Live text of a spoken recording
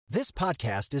This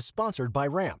podcast is sponsored by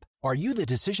Ramp. Are you the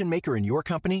decision maker in your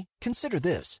company? Consider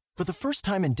this. For the first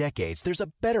time in decades, there's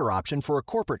a better option for a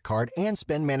corporate card and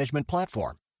spend management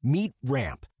platform. Meet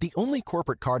Ramp, the only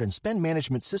corporate card and spend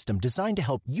management system designed to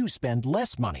help you spend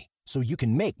less money so you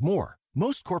can make more.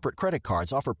 Most corporate credit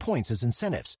cards offer points as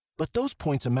incentives, but those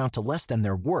points amount to less than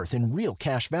their worth in real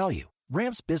cash value.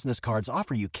 Ramp's business cards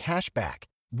offer you cash back,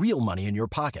 real money in your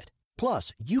pocket.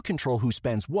 Plus, you control who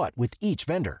spends what with each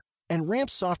vendor. And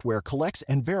Ramp's software collects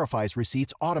and verifies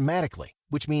receipts automatically,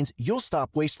 which means you'll stop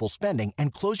wasteful spending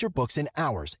and close your books in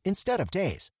hours instead of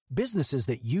days. Businesses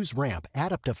that use Ramp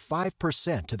add up to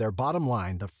 5% to their bottom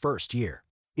line the first year.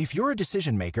 If you're a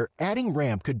decision maker, adding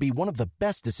Ramp could be one of the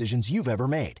best decisions you've ever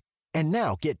made. And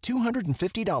now get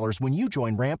 $250 when you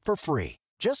join Ramp for free.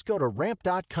 Just go to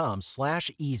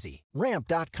ramp.com/easy.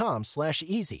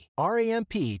 Ramp.com/easy.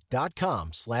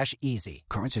 RAMP.com/easy.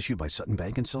 Cards issued by Sutton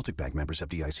Bank and Celtic Bank, members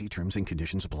FDIC. Terms and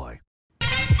conditions apply.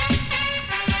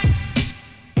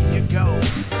 Here you go.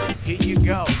 Here you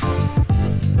go.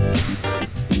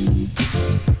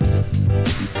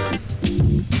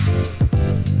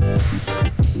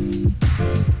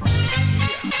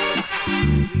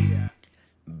 Yeah.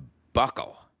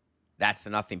 Buckle. That's the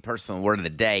Nothing Personal word of the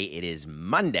day. It is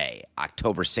Monday,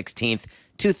 October 16th,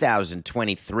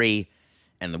 2023.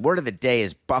 And the word of the day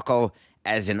is buckle,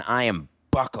 as in I am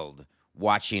buckled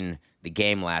watching the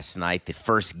game last night, the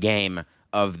first game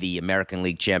of the American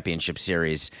League Championship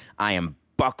Series. I am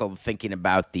buckled thinking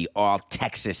about the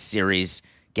All-Texas Series.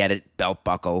 Get it? Belt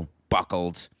buckle,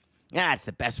 buckled. Yeah, it's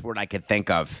the best word I could think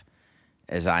of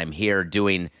as I'm here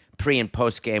doing pre- and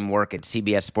post-game work at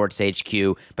CBS Sports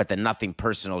HQ, but the Nothing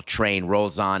Personal train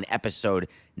rolls on, episode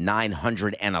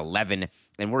 911,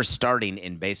 and we're starting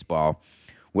in baseball,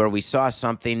 where we saw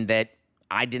something that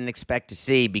I didn't expect to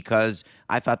see because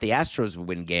I thought the Astros would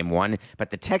win Game 1,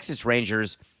 but the Texas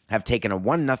Rangers have taken a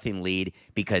 1-0 lead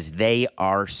because they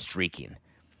are streaking.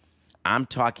 I'm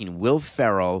talking Will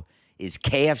Ferrell is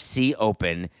KFC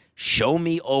open, show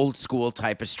me old school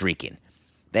type of streaking.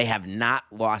 They have not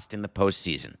lost in the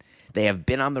postseason. They have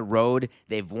been on the road.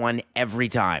 They've won every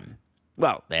time.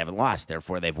 Well, they haven't lost.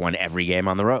 Therefore, they've won every game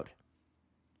on the road.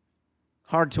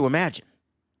 Hard to imagine.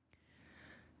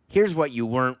 Here's what you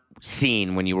weren't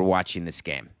seeing when you were watching this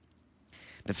game.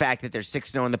 The fact that they're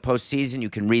 6-0 in the postseason, you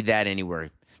can read that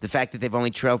anywhere. The fact that they've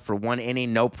only trailed for one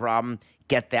inning, no problem.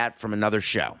 Get that from another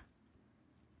show.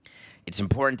 It's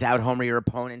important to out-homer your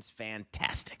opponents.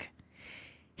 Fantastic.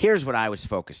 Here's what I was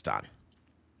focused on.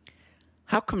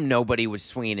 How come nobody was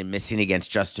swinging and missing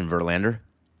against Justin Verlander?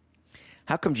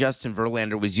 How come Justin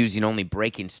Verlander was using only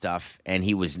breaking stuff and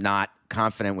he was not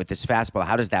confident with his fastball?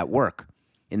 How does that work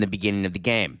in the beginning of the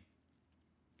game?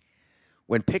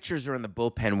 When pitchers are in the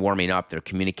bullpen warming up, they're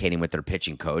communicating with their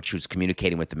pitching coach, who's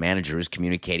communicating with the manager, who's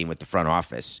communicating with the front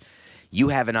office. You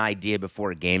have an idea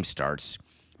before a game starts,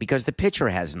 because the pitcher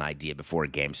has an idea before a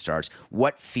game starts,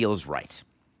 what feels right.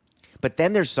 But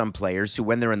then there's some players who,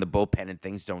 when they're in the bullpen and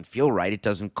things don't feel right, it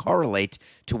doesn't correlate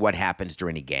to what happens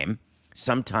during a game.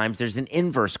 Sometimes there's an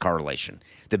inverse correlation.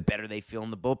 The better they feel in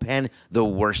the bullpen, the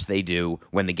worse they do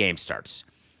when the game starts.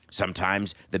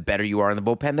 Sometimes the better you are in the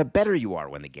bullpen, the better you are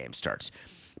when the game starts.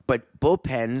 But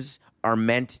bullpens are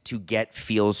meant to get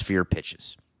feels for your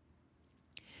pitches.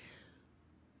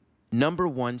 Number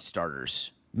one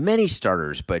starters, many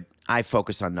starters, but I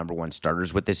focus on number one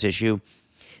starters with this issue.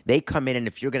 They come in, and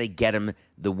if you're going to get them,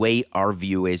 the way our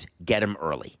view is, get them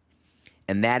early.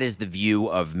 And that is the view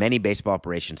of many baseball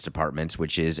operations departments,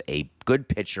 which is a good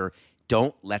pitcher,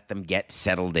 don't let them get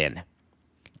settled in.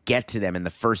 Get to them in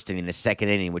the first inning, the second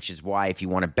inning, which is why if you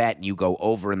want to bet and you go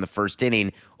over in the first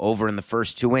inning, over in the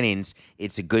first 2 innings,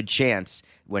 it's a good chance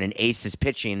when an ace is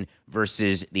pitching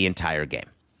versus the entire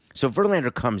game. So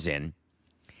Verlander comes in.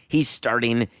 He's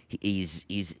starting.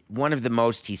 He's one of the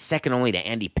most, he's second only to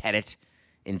Andy Pettitte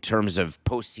in terms of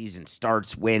postseason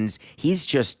starts, wins. He's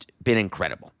just been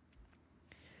incredible.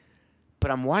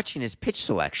 But I'm watching his pitch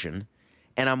selection,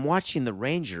 and I'm watching the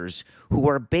Rangers, who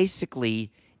are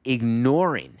basically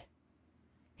ignoring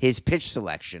his pitch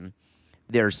selection.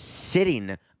 They're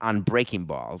sitting on breaking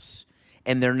balls,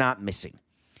 and they're not missing.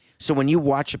 So when you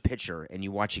watch a pitcher and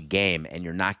you watch a game and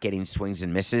you're not getting swings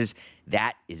and misses,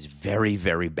 that is very,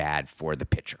 very bad for the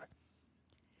pitcher.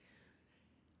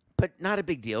 But not a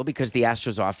big deal because the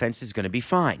Astros offense is going to be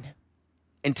fine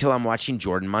until I'm watching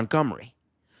Jordan Montgomery.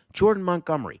 Jordan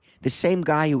Montgomery, the same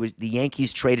guy who the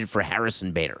Yankees traded for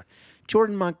Harrison Bader.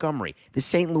 Jordan Montgomery, the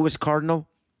St. Louis Cardinal,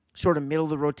 sort of middle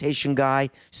of the rotation guy,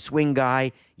 swing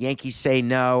guy. Yankees say,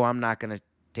 no, I'm not going to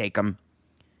take him.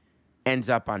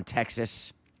 Ends up on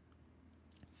Texas.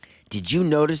 Did you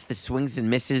notice the swings and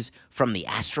misses from the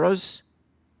Astros?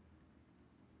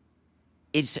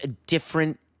 It's a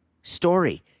different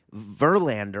story.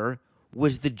 Verlander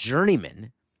was the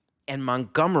journeyman, and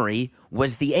Montgomery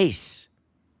was the ace.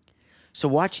 So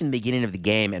watching the beginning of the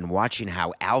game and watching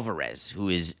how Alvarez, who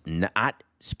is not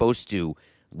supposed to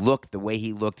look the way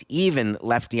he looked, even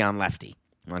lefty on lefty.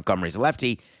 Montgomery's a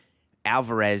lefty.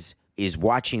 Alvarez is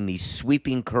watching these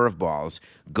sweeping curveballs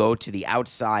go to the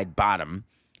outside bottom,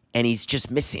 and he's just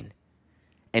missing.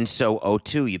 And so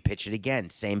 0-2, you pitch it again,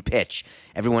 same pitch.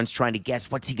 Everyone's trying to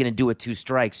guess, what's he going to do with 2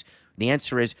 strikes? The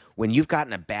answer is, when you've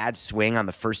gotten a bad swing on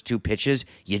the first 2 pitches,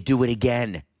 you do it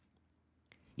again.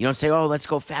 You don't say, oh, let's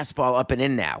go fastball up and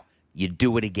in now. You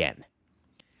do it again.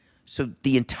 So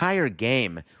the entire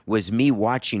game was me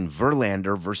watching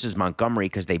Verlander versus Montgomery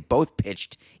because they both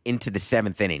pitched into the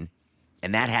 7th inning,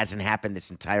 and that hasn't happened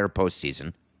this entire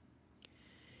postseason.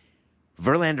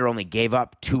 Verlander only gave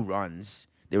up 2 runs.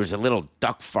 There was a little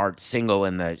duck fart single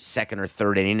in the 2nd or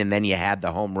 3rd inning, and then you had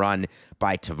the home run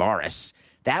by Tavares.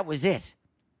 That was it.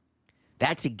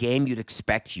 That's a game you'd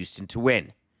expect Houston to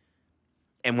win.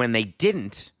 And when they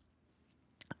didn't,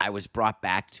 I was brought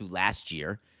back to last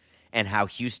year and how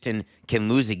Houston can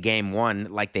lose a game 1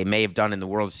 like they may have done in the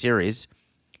World Series.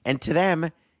 And to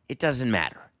them, it doesn't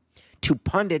matter. To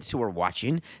pundits who are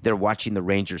watching, they're watching the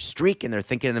Rangers streak and they're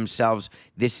thinking to themselves,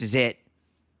 this is it.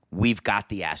 We've got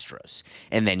the Astros.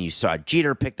 And then you saw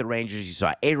Jeter pick the Rangers. You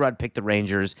saw A-Rod pick the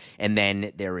Rangers. And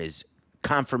then there is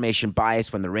confirmation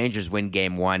bias when the Rangers win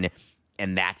game 1.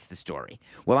 And that's the story.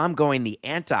 Well, I'm going the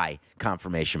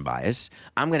anti-confirmation bias.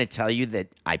 I'm going to tell you that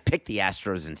I picked the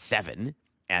Astros in 7,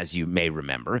 as you may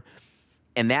remember.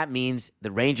 And that means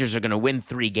the Rangers are going to win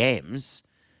 3 games.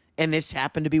 And this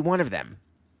happened to be one of them.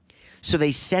 So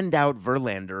they send out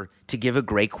Verlander to give a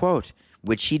great quote,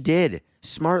 which he did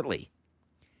smartly.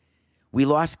 We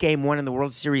lost game 1 in the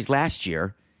World Series last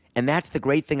year, and that's the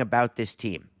great thing about this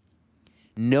team.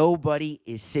 Nobody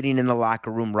is sitting in the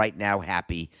locker room right now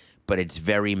happy, but it's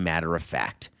very matter of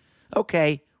fact.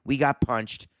 Okay, we got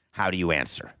punched. How do you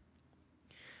answer?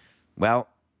 Well,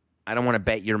 I don't want to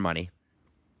bet your money,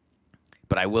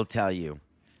 but I will tell you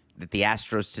that the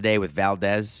Astros today with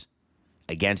Valdez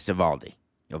against Eovaldi.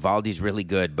 Eovaldi's really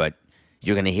good, but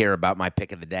you're going to hear about my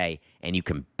pick of the day, and you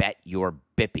can bet your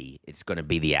bippy it's going to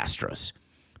be the Astros.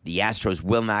 The Astros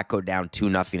will not go down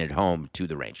 2-0 at home to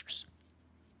the Rangers.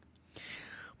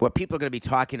 What people are going to be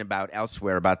talking about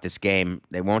elsewhere about this game,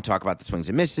 they won't talk about the swings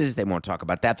and misses. They won't talk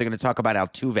about that. They're going to talk about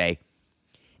Altuve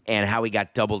and how he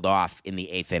got doubled off in the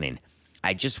 8th inning.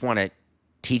 I just want to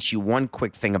teach you one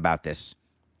quick thing about this.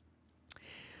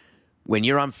 When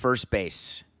you're on first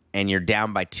base and you're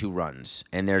down by 2 runs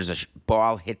and there's a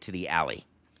ball hit to the alley,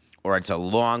 or it's a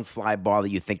long fly ball that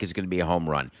you think is going to be a home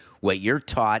run, what you're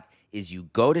taught is you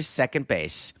go to second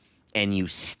base and you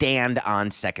stand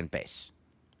on second base.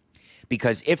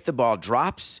 Because if the ball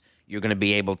drops, you're going to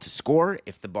be able to score.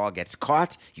 If the ball gets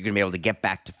caught, you're going to be able to get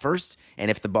back to first.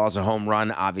 And if the ball's a home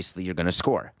run, obviously you're going to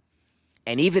score.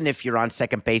 And even if you're on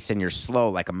second base and you're slow,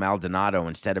 like a Maldonado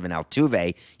instead of an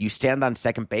Altuve, you stand on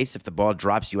second base. If the ball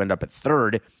drops, you end up at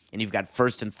third, and you've got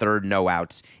first and third no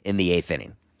outs in the 8th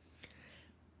inning.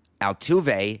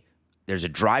 Altuve, there's a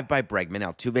drive by Bregman.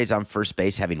 Altuve's on first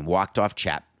base, having walked off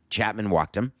Chapman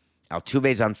walked him.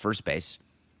 Altuve's on first base.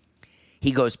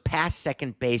 He goes past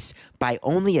second base by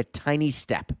only a tiny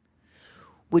step,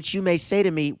 which you may say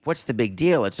to me, what's the big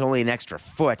deal? It's only an extra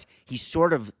foot. He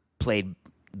sort of played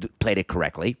it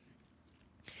correctly.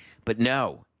 But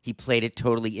no, he played it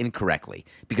totally incorrectly,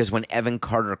 because when Evan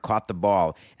Carter caught the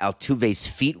ball, Altuve's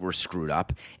feet were screwed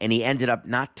up, and he ended up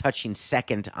not touching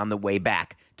second on the way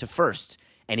back to first,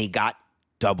 and he got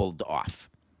doubled off.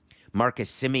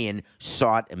 Marcus Semien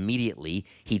saw it immediately.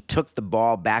 He took the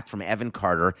ball back from Evan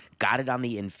Carter, got it on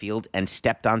the infield, and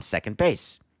stepped on second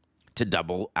base to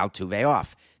double Altuve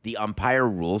off. The umpire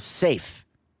rules safe.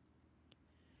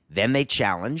 Then they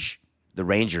challenge, the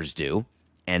Rangers do,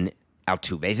 and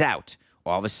Altuve's out.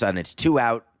 All of a sudden, it's 2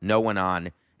 out, no one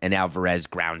on, and Alvarez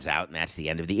grounds out, and that's the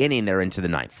end of the inning. They're into the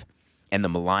 9th. And the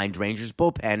maligned Rangers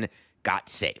bullpen got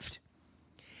saved.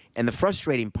 And the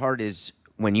frustrating part is,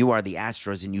 when you are the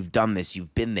Astros and you've done this,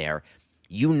 you've been there,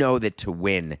 you know that to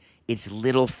win, it's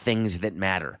little things that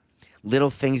matter. Little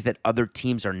things that other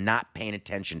teams are not paying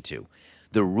attention to.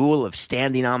 The rule of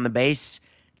standing on the base,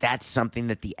 that's something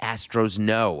that the Astros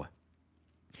know.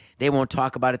 They won't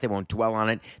talk about it. They won't dwell on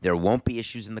it. There won't be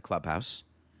issues in the clubhouse.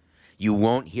 You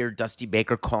won't hear Dusty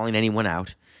Baker calling anyone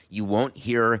out. You won't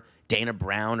hear Dana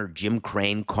Brown or Jim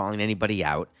Crane calling anybody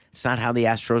out. It's not how the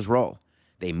Astros roll.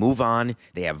 They move on.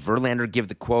 They have Verlander give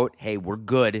the quote, hey, we're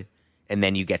good, and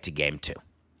then you get to game 2.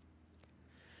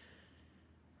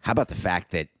 How about the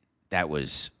fact that that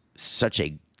was such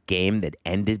a game that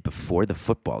ended before the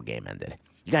football game ended?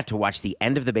 You got to watch the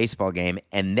end of the baseball game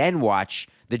and then watch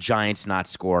the Giants not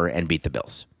score and beat the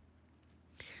Bills.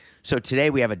 So today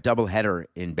we have a doubleheader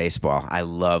in baseball. I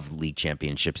love League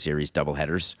Championship Series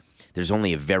doubleheaders. There's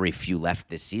only a very few left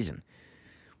this season.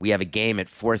 We have a game at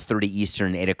 4:30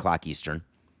 Eastern, 8 o'clock Eastern.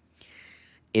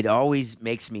 It always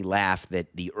makes me laugh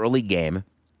that the early game,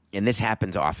 and this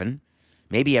happens often,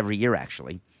 maybe every year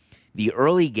actually, the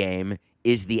early game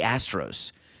is the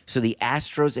Astros. So the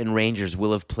Astros and Rangers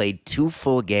will have played 2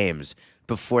 full games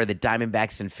before the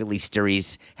Diamondbacks and Phillies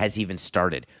series has even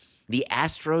started. The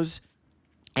Astros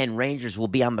and Rangers will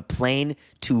be on the plane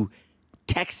to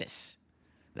Texas.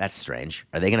 That's strange.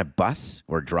 Are they going to bus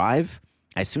or drive?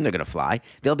 I assume they're going to fly.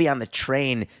 They'll be on the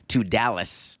train to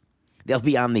Dallas. They'll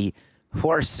be on the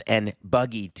horse and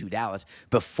buggy to Dallas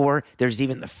before there's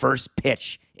even the first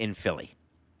pitch in Philly.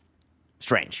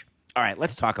 Strange. All right,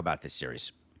 let's talk about this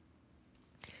series.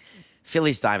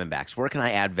 Phillies Diamondbacks. Where can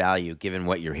I add value given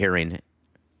what you're hearing?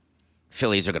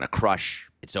 Phillies are going to crush.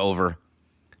 It's over.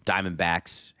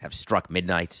 Diamondbacks have struck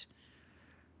midnight.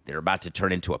 They're about to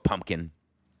turn into a pumpkin.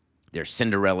 Their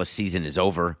Cinderella season is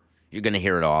over. You're going to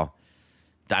hear it all.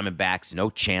 Diamondbacks, no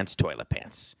chance, toilet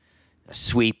pants. A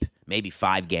sweep, maybe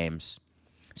 5 games.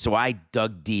 So I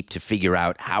dug deep to figure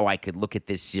out how I could look at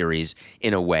this series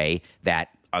in a way that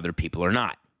other people are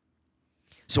not.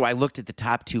 So I looked at the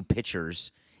top 2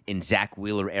 pitchers in Zach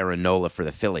Wheeler-Aaron Nola for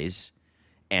the Phillies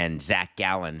and Zach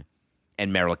Gallen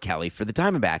and Merrill Kelly for the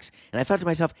Diamondbacks. And I thought to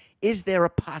myself, is there a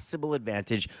possible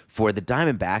advantage for the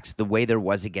Diamondbacks the way there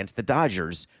was against the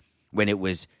Dodgers when it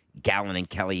was Gallen and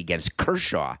Kelly against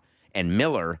Kershaw and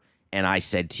Miller? And I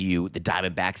said to you, the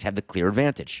Diamondbacks have the clear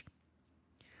advantage.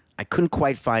 I couldn't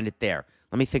quite find it there.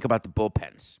 Let me think about the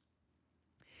bullpens.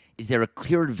 Is there a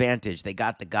clear advantage? They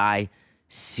got the guy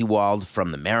Sewald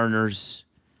from the Mariners,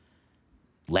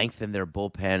 lengthened their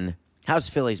bullpen. How's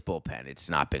Philly's bullpen? It's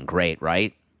not been great,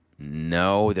 right?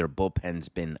 No, their bullpen's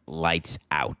been lights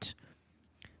out.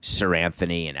 Sir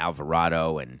Anthony and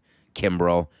Alvarado and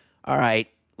Kimbrel. All right,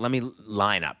 let me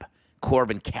line up.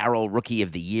 Corbin Carroll, Rookie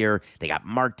of the Year. They got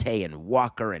Marte and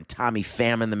Walker and Tommy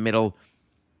Pham in the middle.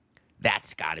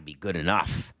 That's got to be good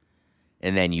enough.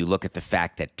 And then you look at the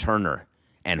fact that Turner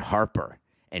and Harper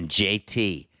and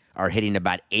JT are hitting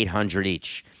about 800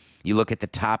 each. You look at the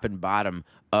top and bottom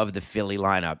of the Philly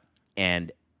lineup,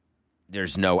 and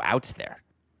there's no outs there.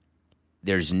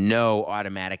 There's no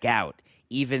automatic out.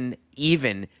 Even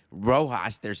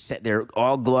Rojas, they're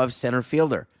all glove center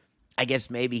fielder. I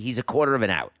guess maybe he's a quarter of an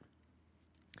out.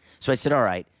 So I said, all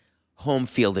right, home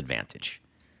field advantage.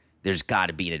 There's got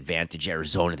to be an advantage.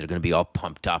 Arizona, they're going to be all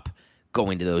pumped up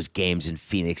going to those games in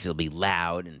Phoenix. It'll be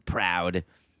loud and proud.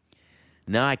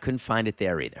 No, I couldn't find it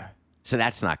there either. So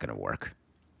that's not going to work.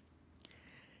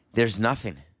 There's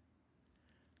nothing.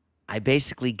 I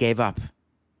basically gave up.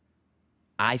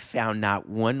 I found not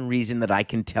one reason that I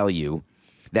can tell you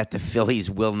that the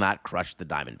Phillies will not crush the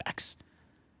Diamondbacks.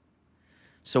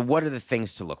 So what are the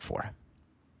things to look for?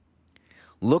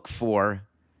 Look for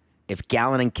if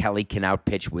Gallen and Kelly can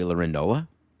outpitch Wheeler and Nola.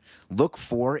 Look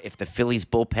for if the Phillies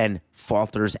bullpen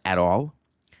falters at all.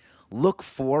 Look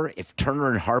for if Turner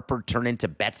and Harper turn into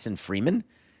Betts and Freeman.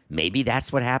 Maybe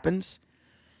that's what happens.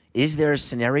 Is there a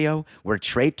scenario where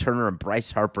Trey Turner and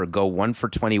Bryce Harper go 1 for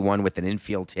 21 with an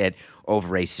infield hit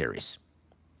over a series?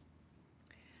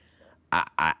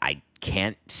 I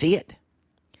can't see it.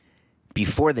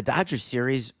 Before the Dodgers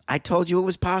series, I told you it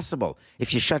was possible.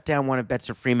 If you shut down one of Betts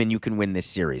or Freeman, you can win this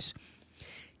series.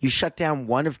 You shut down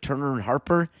one of Turner and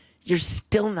Harper, you're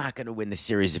still not going to win the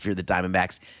series if you're the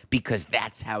Diamondbacks, because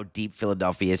that's how deep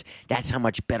Philadelphia is. That's how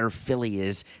much better Philly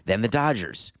is than the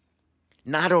Dodgers.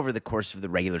 Not over the course of the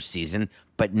regular season,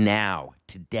 but now,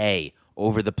 today,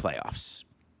 over the playoffs.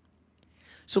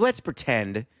 So let's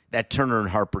pretend that Turner and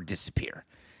Harper disappear,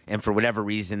 and for whatever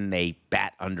reason, they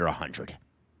bat under 100.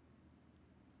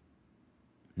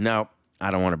 No,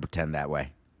 I don't want to pretend that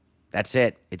way. That's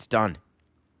it. It's done.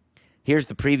 Here's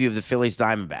the preview of the Phillies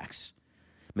Diamondbacks.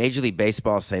 Major League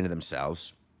Baseball is saying to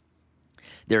themselves,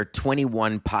 there are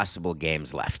 21 possible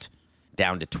games left,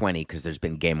 down to 20 because there's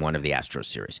been game 1 of the Astros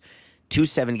series. 2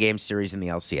 7-game series in the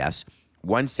LCS,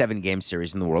 1 7-game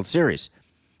series in the World Series.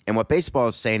 And what baseball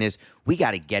is saying is we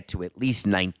got to get to at least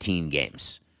 19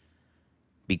 games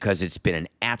because it's been an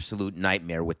absolute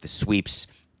nightmare with the sweeps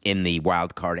in the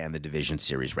wild card and the division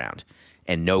series round.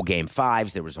 And no game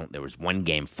 5s. There was 1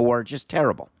 game 4. Just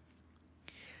terrible.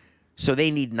 So they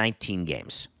need 19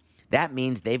 games. That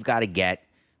means they've got to get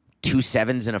 2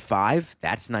 7s and a 5.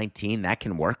 That's 19. That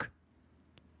can work.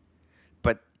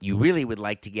 But you really would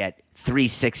like to get 3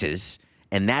 sixes,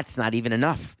 and that's not even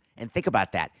enough. And think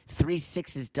about that. 3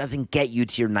 sixes doesn't get you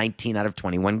to your 19 out of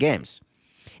 21 games.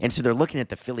 And so they're looking at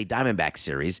the Philly Diamondbacks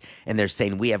series, and they're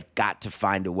saying, we have got to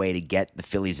find a way to get the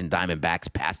Phillies and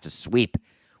Diamondbacks past a sweep.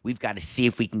 We've got to see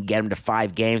if we can get them to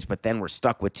 5 games, but then we're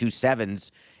stuck with 2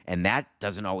 sevens, and that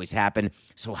doesn't always happen.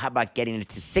 So how about getting it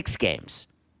to 6 games?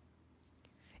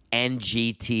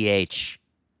 NGTH.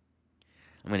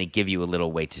 I'm going to give you a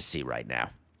little wait to see right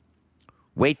now.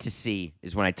 Wait to see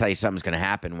is when I tell you something's going to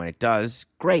happen. When it does,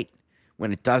 great.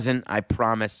 When it doesn't, I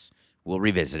promise we'll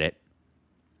revisit it.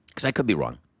 Because I could be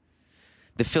wrong.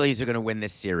 The Phillies are going to win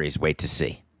this series. Wait to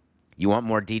see. You want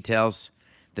more details?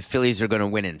 The Phillies are going to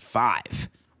win in 5.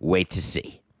 Wait to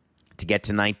see. To get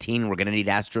to 19, we're going to need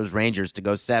Astros-Rangers to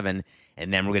go 7,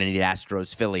 and then we're going to need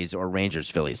Astros-Phillies or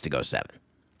Rangers-Phillies to go 7.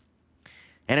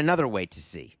 And another wait to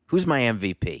see. Who's my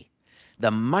MVP?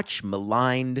 The much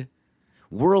maligned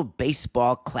World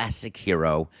Baseball Classic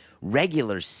hero,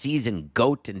 regular season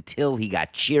GOAT until he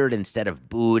got cheered instead of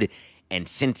booed, and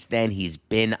since then he's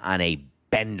been on a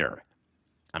bender.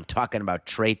 I'm talking about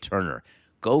Trey Turner.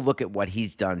 Go look at what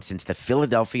he's done since the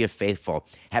Philadelphia faithful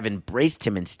have embraced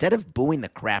him instead of booing the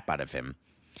crap out of him,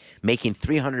 making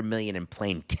 $300 million and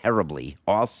playing terribly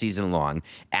all season long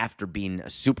after being a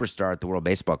superstar at the World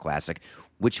Baseball Classic,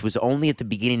 which was only at the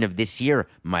beginning of this year,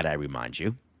 might I remind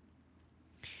you.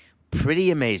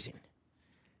 Pretty amazing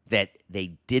that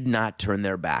they did not turn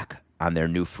their back on their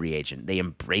new free agent. They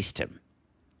embraced him.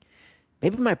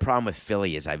 Maybe my problem with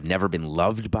Philly is I've never been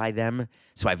loved by them,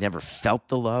 so I've never felt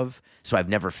the love, so I've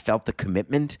never felt the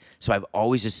commitment, so I've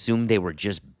always assumed they were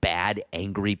just bad,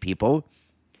 angry people.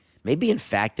 Maybe, in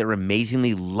fact, they're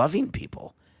amazingly loving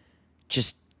people,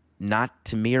 just not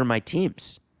to me or my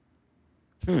teams.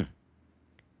 All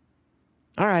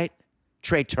right,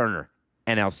 Trey Turner,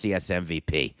 ALCS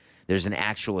MVP. There's an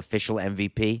actual official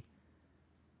MVP.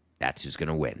 That's who's going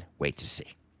to win. Wait to see.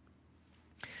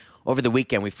 Over the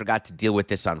weekend, we forgot to deal with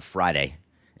this on Friday,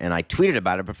 and I tweeted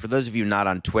about it, but for those of you not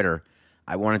on Twitter,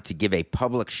 I wanted to give a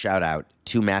public shout-out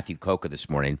to Matthew Coca this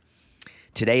morning.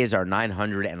 Today is our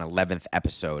 911th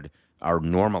episode, our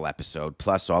normal episode,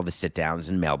 plus all the sit-downs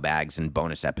and mailbags and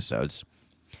bonus episodes.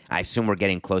 I assume we're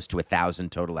getting close to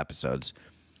 1,000 total episodes.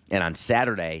 And on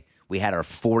Saturday, we had our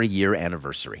 4-year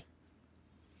anniversary.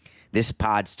 This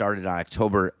pod started on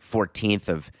October 14th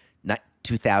of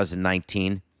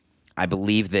 2019. I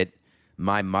believe that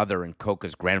my mother and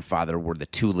Coca's grandfather were the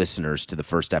 2 listeners to the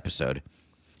first episode.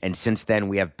 And since then,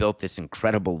 we have built this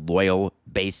incredible loyal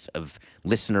base of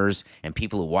listeners and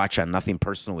people who watch on Nothing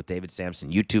Personal with David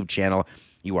Sampson YouTube channel.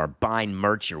 You are buying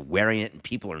merch, you're wearing it, and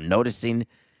people are noticing.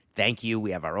 Thank you.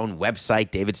 We have our own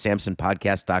website,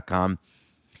 davidsampsonpodcast.com.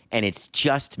 And it's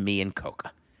just me and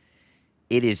Coca.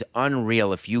 It is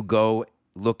unreal if you go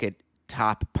look at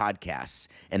top podcasts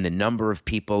and the number of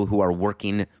people who are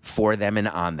working for them and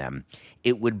on them.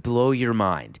 It would blow your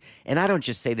mind. And I don't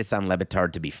just say this on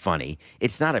Levitard to be funny.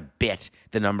 It's not a bit,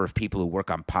 the number of people who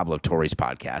work on Pablo Torre's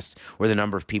podcast or the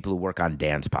number of people who work on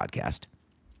Dan's podcast.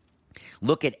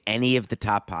 Look at any of the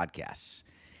top podcasts.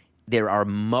 There are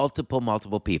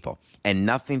multiple people. And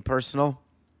Nothing Personal,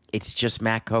 it's just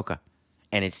Matt Coca.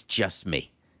 And it's just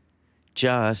me.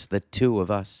 Just the 2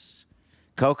 of us.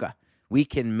 Coca, we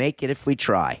can make it if we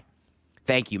try.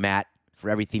 Thank you, Matt, for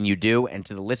everything you do. And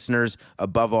to the listeners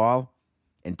above all,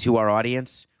 and to our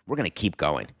audience, we're going to keep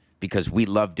going because we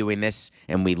love doing this,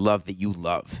 and we love that you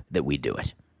love that we do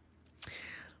it.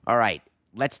 All right,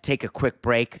 let's take a quick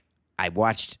break. I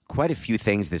watched quite a few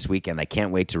things this weekend. I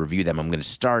can't wait to review them. I'm going to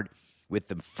start with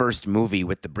the first movie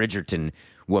with the Bridgerton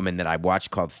woman that I watched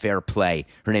called Fair Play.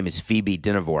 Her name is Phoebe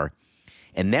Dynevor.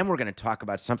 And then we're going to talk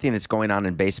about something that's going on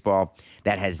in baseball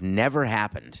that has never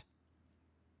happened,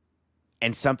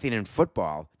 and something in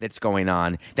football that's going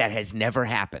on that has never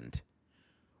happened.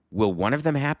 Will one of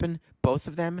them happen? Both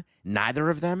of them? Neither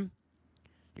of them?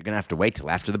 You're going to have to wait till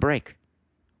after the break.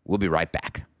 We'll be right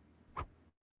back.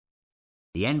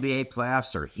 The NBA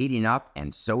playoffs are heating up,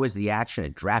 and so is the action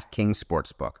at DraftKings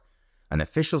Sportsbook, an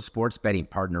official sports betting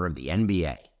partner of the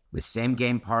NBA. With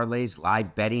same-game parlays,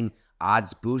 live betting,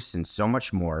 odds boosts, and so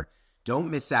much more,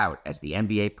 don't miss out as the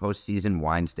NBA postseason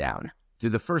winds down. Through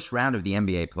the first round of the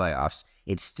NBA playoffs,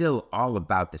 it's still all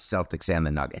about the Celtics and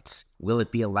the Nuggets. Will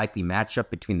it be a likely matchup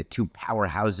between the 2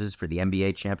 powerhouses for the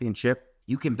NBA championship?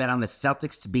 You can bet on the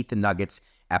Celtics to beat the Nuggets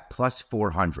at plus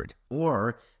 400,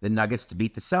 or the Nuggets to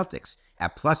beat the Celtics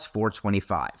at plus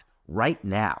 425 right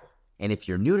now. And if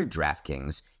you're new to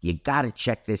DraftKings, you gotta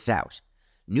check this out.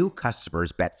 New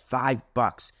customers bet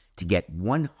 $5 to get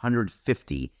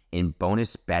 $150 in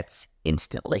bonus bets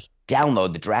instantly.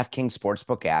 Download the DraftKings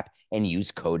Sportsbook app and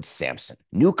use code SAMSON.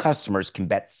 New customers can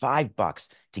bet $5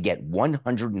 to get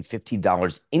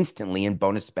 $150 instantly in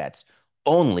bonus bets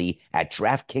only at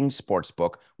DraftKings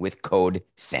Sportsbook with code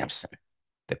SAMSON.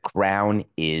 The crown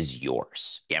is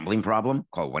yours. Gambling problem?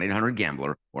 Call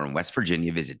 1-800-GAMBLER, or in West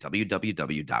Virginia, visit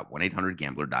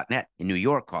www.1800gambler.net. In New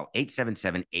York, call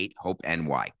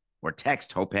 877-8-HOPE-NY or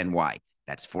text HOPE-NY.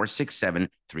 That's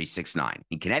 467-369.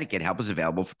 In Connecticut, help is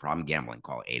available for problem gambling.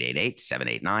 Call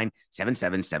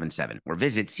 888-789-7777 or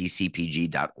visit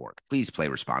ccpg.org. Please play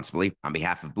responsibly. On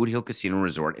behalf of Boot Hill Casino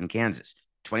Resort in Kansas,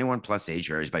 21 plus age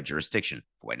varies by jurisdiction.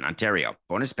 Void in Ontario.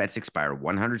 Bonus bets expire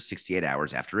 168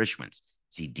 hours after issuance.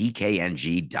 See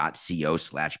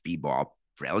dkng.co/bball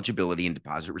for eligibility and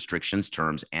deposit restrictions,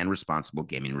 terms, and responsible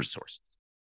gaming resources.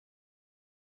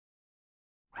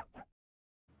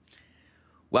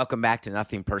 Welcome back to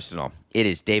Nothing Personal. It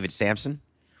is David Sampson.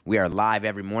 We are live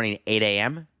every morning at 8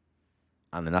 a.m.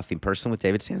 on the Nothing Personal with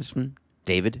David Sampson.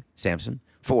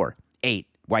 4-8,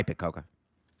 wipe it, Coca.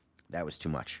 That was too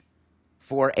much.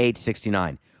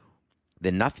 4869.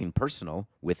 The Nothing Personal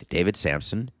with David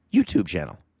Sampson YouTube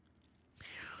channel.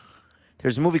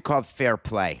 There's a movie called Fair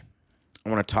Play. I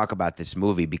want to talk about this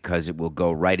movie because it will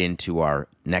go right into our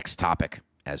next topic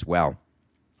as well.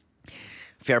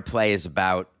 Fair Play is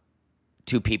about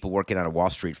two people working on a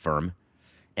Wall Street firm,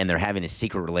 and they're having a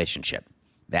secret relationship.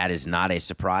 That is not a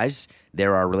surprise.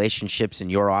 There are relationships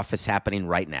in your office happening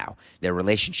right now. There are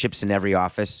relationships in every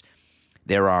office.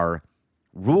 There are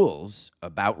rules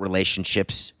about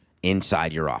relationships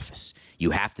inside your office. You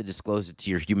have to disclose it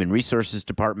to your human resources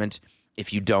department.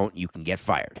 If you don't, you can get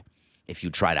fired. If you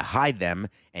try to hide them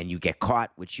and you get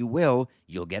caught, which you will,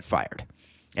 you'll get fired.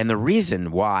 And the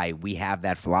reason why we have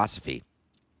that philosophy,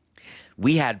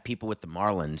 we had people with the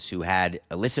Marlins who had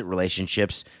illicit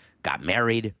relationships, got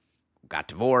married, got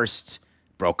divorced,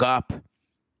 broke up.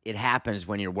 It happens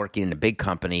when you're working in a big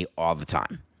company all the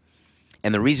time.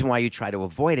 And the reason why you try to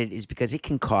avoid it is because it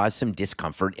can cause some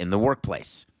discomfort in the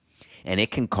workplace. And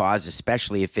it can cause,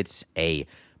 especially if it's a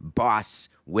boss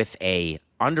with a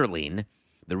underling,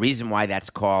 the reason why that's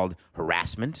called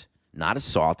harassment, not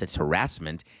assault, it's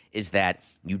harassment, is that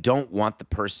you don't want the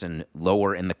person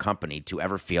lower in the company to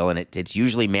ever feel, and it's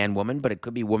usually man-woman, but it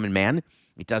could be woman-man.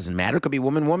 It doesn't matter. It could be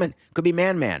woman-woman. It could be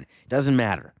man-man. It doesn't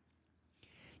matter.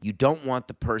 You don't want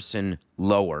the person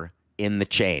lower in the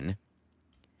chain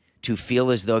to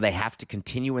feel as though they have to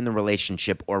continue in the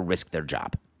relationship or risk their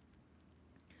job.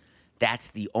 That's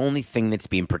the only thing that's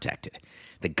being protected.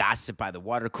 The gossip by the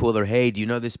water cooler, hey, do you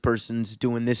know this person's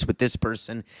doing this with this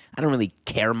person? I don't really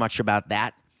care much about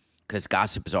that because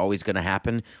gossip is always going to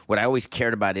happen. What I always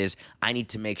cared about is I need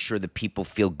to make sure that people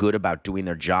feel good about doing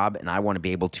their job, and I want to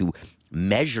be able to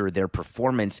measure their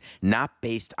performance not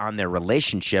based on their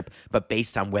relationship, but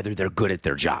based on whether they're good at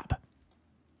their job.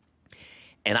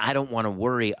 And I don't want to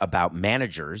worry about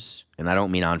managers, and I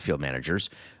don't mean on-field managers,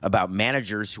 about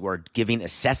managers who are giving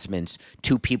assessments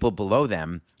to people below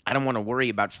them. I don't want to worry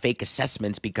about fake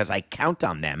assessments because I count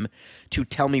on them to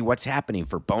tell me what's happening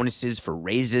for bonuses, for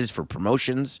raises, for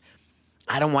promotions.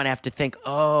 I don't want to have to think,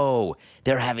 oh,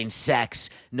 they're having sex.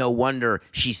 No wonder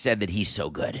she said that he's so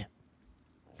good.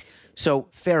 So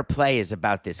Fair Play is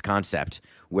about this concept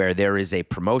where there is a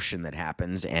promotion that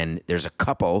happens and there's a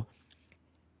couple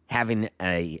having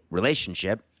a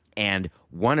relationship, and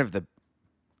one of the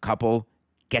couple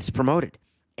gets promoted.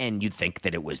 And you'd think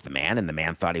that it was the man, and the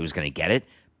man thought he was going to get it,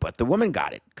 but the woman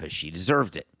got it because she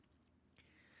deserved it.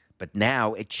 But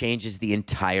now it changes the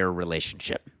entire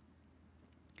relationship.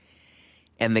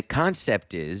 And the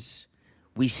concept is,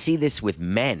 we see this with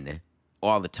men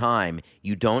all the time.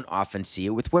 You don't often see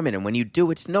it with women, and when you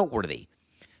do, it's noteworthy.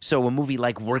 So a movie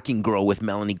like Working Girl with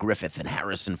Melanie Griffith and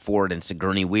Harrison Ford and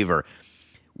Sigourney Weaver,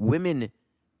 women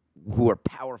who are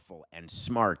powerful and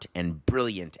smart and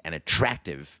brilliant and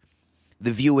attractive,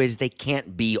 the view is they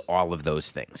can't be all of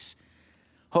those things.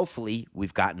 Hopefully,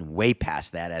 we've gotten way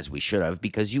past that, as we should have,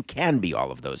 because you can be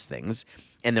all of those things.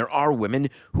 And there are women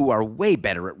who are way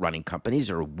better at running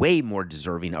companies or way more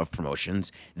deserving of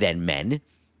promotions than men,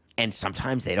 and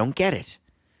sometimes they don't get it.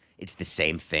 It's the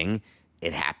same thing.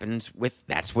 It happens with,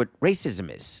 that's what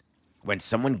racism is. When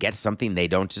someone gets something they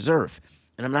don't deserve.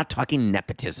 And I'm not talking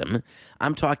nepotism.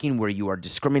 I'm talking where you are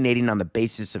discriminating on the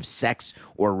basis of sex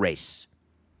or race.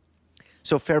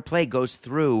 So Fair Play goes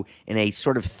through in a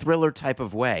sort of thriller type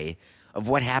of way of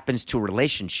what happens to a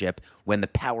relationship when the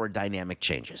power dynamic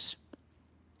changes.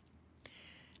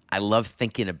 I love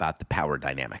thinking about the power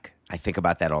dynamic. I think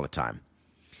about that all the time.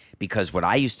 Because what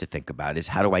I used to think about is,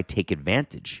 how do I take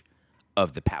advantage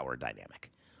of the power dynamic?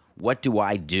 What do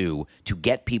I do to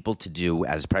get people to do,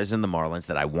 as president of the Marlins,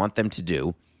 that I want them to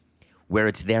do where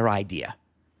it's their idea,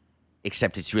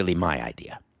 except it's really my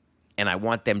idea. And I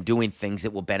want them doing things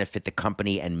that will benefit the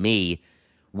company and me,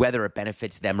 whether it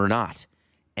benefits them or not.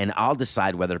 And I'll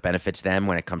decide whether it benefits them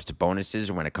when it comes to bonuses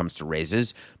or when it comes to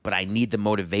raises, but I need the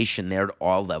motivation there at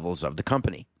all levels of the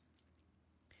company.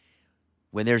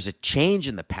 When there's a change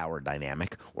in the power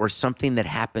dynamic or something that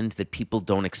happens that people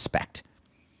don't expect,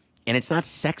 and it's not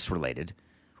sex-related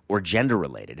or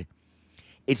gender-related,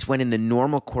 it's when in the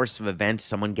normal course of events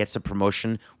someone gets a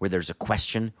promotion where there's a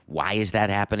question, why is that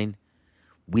happening?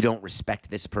 We don't respect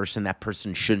this person. That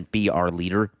person shouldn't be our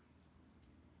leader.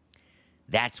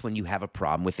 That's when you have a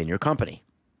problem within your company.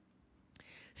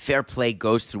 Fair play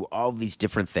goes through all these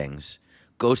different things,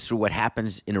 goes through what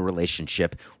happens in a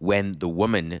relationship when the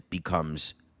woman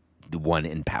becomes the one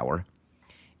in power,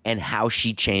 and how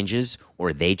she changes,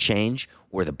 or they change,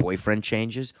 or the boyfriend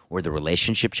changes, or the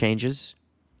relationship changes,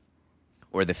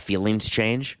 or the feelings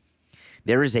change.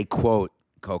 There is a quote,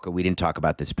 Coca, we didn't talk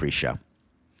about this pre-show.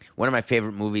 One of my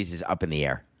favorite movies is Up in the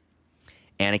Air.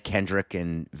 Anna Kendrick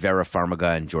and Vera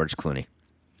Farmiga and George Clooney.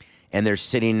 And they're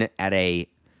sitting at a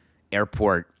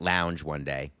airport lounge one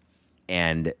day,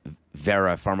 and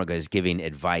Vera Farmiga is giving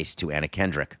advice to Anna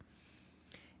Kendrick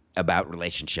about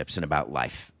relationships and about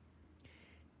life.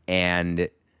 And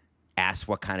asks,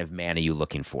 what kind of man are you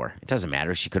looking for? It doesn't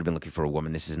matter. She could have been looking for a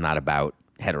woman. This is not about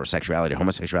heterosexuality or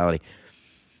homosexuality.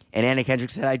 And Anna Kendrick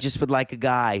said, I just would like a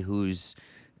guy who's,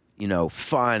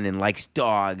 fun and likes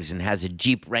dogs and has a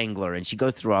Jeep Wrangler. And she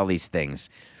goes through all these things.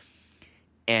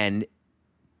 And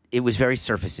it was very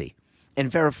surfacey.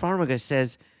 And Vera Farmiga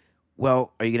says,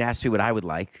 well, are you going to ask me what I would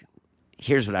like?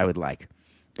 Here's what I would like.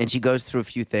 And she goes through a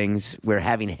few things where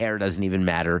having hair doesn't even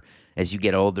matter. As you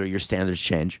get older, your standards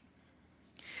change.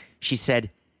 She said,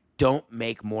 don't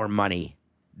make more money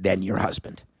than your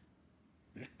husband.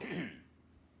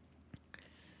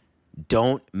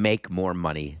 Don't make more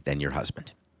money than your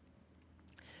husband.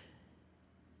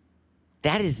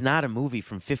 That is not a movie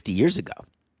from 50 years ago.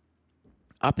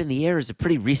 Up in the Air is a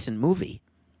pretty recent movie.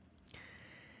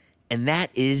 And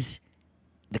that is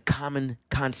the common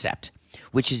concept,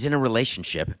 which is in a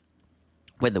relationship,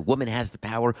 when the woman has the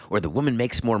power or the woman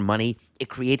makes more money, it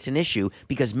creates an issue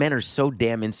because men are so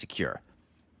damn insecure.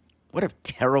 What a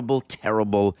terrible,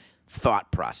 terrible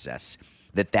thought process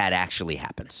that actually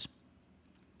happens.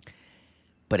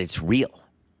 But it's real.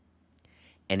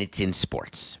 And it's in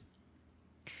sports.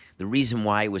 The reason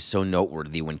why it was so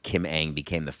noteworthy when Kim Ng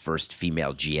became the first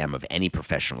female GM of any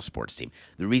professional sports team.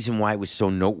 The reason why it was so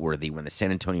noteworthy when the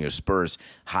San Antonio Spurs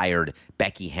hired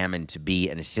Becky Hammond to be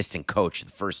an assistant coach,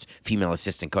 the first female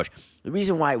assistant coach. The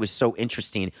reason why it was so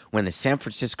interesting when the San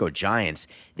Francisco Giants,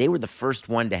 they were the first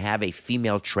one to have a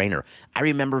female trainer. I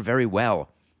remember very well,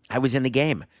 I was in the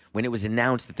game when it was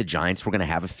announced that the Giants were going to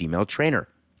have a female trainer.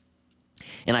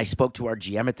 And I spoke to our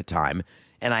GM at the time,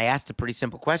 and I asked a pretty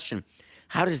simple question.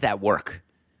 How does that work?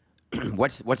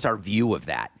 What's our view of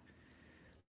that?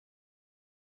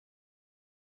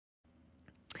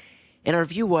 And our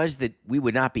view was that we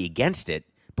would not be against it,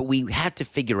 but we had to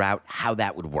figure out how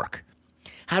that would work.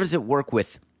 How does it work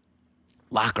with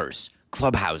lockers,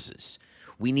 clubhouses?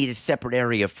 We need a separate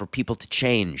area for people to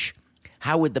change.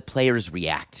 How would the players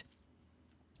react?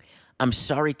 I'm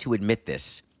sorry to admit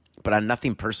this, but on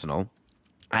nothing personal,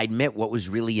 I admit what was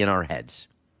really in our heads.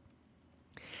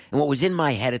 And what was in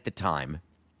my head at the time,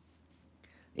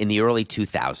 in the early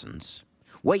 2000s,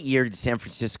 what year did San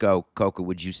Francisco, Coca,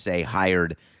 would you say,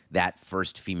 hired that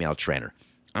first female trainer?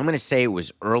 I'm going to say it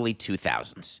was early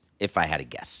 2000s, if I had to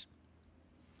guess.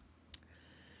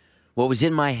 What was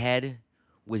in my head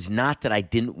was not that I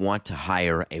didn't want to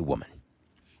hire a woman.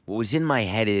 What was in my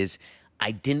head is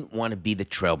I didn't want to be the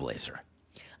trailblazer.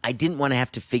 I didn't want to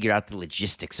have to figure out the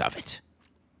logistics of it.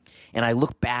 And I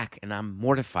look back and I'm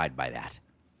mortified by that.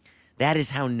 That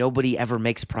is how nobody ever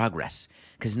makes progress,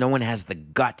 because no one has the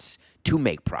guts to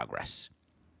make progress.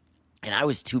 And I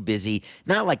was too busy,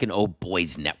 not like an old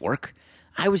boys network.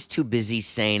 I was too busy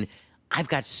saying, I've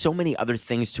got so many other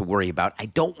things to worry about. I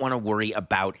don't want to worry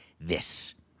about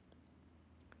this.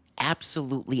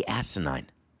 Absolutely asinine.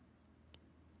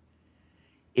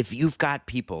 If you've got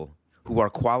people who are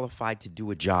qualified to do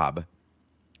a job,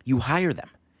 you hire them.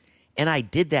 And I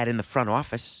did that in the front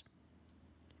office.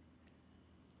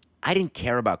 I didn't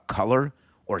care about color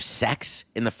or sex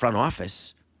in the front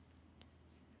office,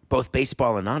 both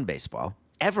baseball and non-baseball,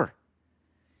 ever.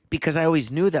 Because I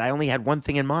always knew that I only had one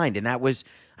thing in mind, and that was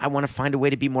I want to find a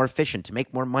way to be more efficient, to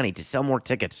make more money, to sell more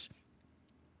tickets.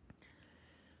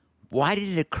 Why did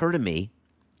it occur to me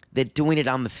that doing it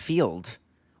on the field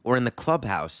or in the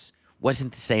clubhouse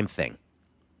wasn't the same thing?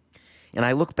 And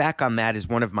I look back on that as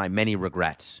one of my many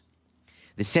regrets.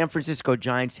 The San Francisco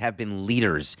Giants have been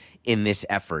leaders in this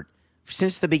effort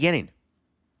since the beginning.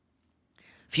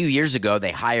 A few years ago, they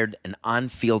hired an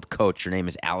on-field coach. Her name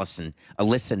is Alyssa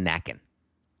Nacken.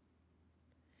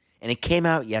 And it came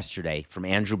out yesterday from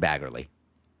Andrew Baggerly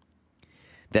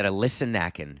that Alyssa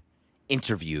Nacken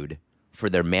interviewed for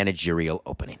their managerial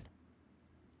opening.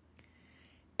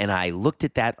 And I looked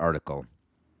at that article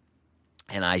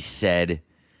and I said,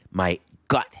 my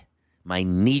gut, my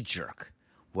knee jerk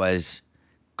was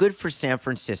good for San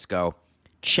Francisco.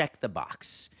 Check the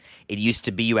box. It used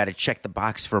to be you had to check the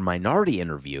box for a minority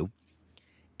interview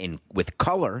with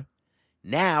color.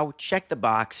 Now, check the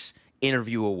box,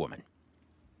 interview a woman.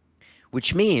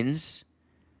 Which means,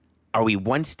 are we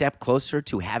one step closer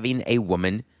to having a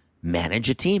woman manage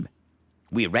a team?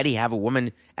 We already have a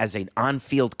woman as an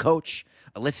on-field coach.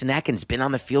 Alyssa Nacken's been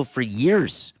on the field for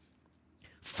years.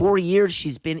 4 years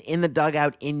she's been in the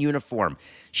dugout in uniform.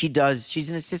 She's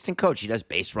an assistant coach. She does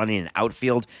base running and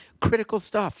outfield, critical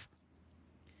stuff.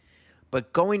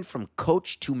 But going from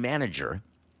coach to manager,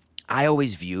 I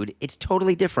always viewed it's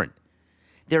totally different.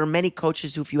 There are many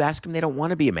coaches who, if you ask them, they don't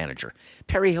want to be a manager.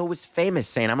 Perry Hill was famous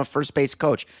saying, I'm a first base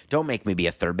coach. Don't make me be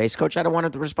a third base coach. I don't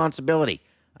want the responsibility.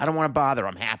 I don't want to bother.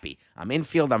 I'm happy. I'm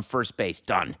infield. I'm first base.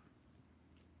 Done.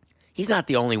 He's not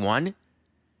the only one.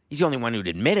 He's the only one who'd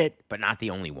admit it, but not the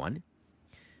only one.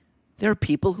 There are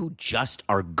people who just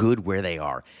are good where they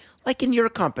are. Like in your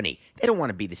company. They don't want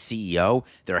to be the CEO.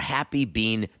 They're happy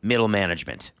being middle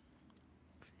management.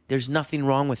 There's nothing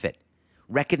wrong with it.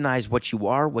 Recognize what you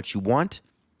are, what you want,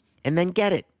 and then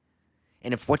get it.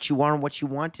 And if what you are and what you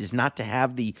want is not to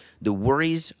have the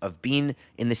worries of being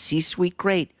in the C-suite,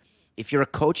 great. If you're a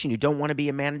coach and you don't want to be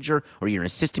a manager, or you're an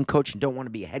assistant coach and don't want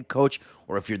to be a head coach,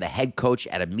 or if you're the head coach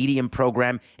at a medium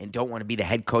program and don't want to be the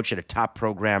head coach at a top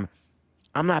program,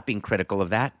 I'm not being critical of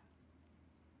that.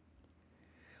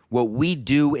 What we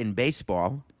do in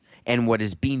baseball and what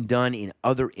is being done in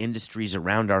other industries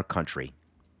around our country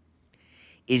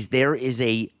is there is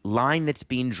a line that's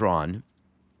being drawn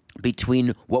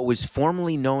between what was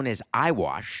formerly known as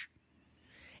eyewash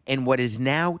and what is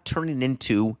now turning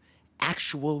into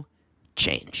actual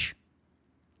change.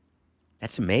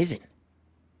 That's amazing.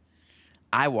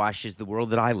 Eyewash is the world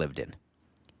that I lived in.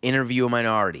 Interview a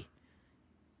minority.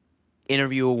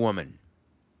 Interview a woman.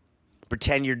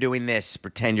 Pretend you're doing this.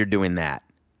 Pretend you're doing that.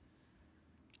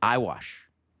 Eyewash.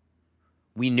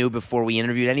 We knew before we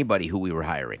interviewed anybody who we were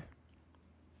hiring.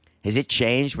 Has it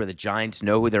changed where the Giants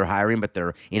know who they're hiring, but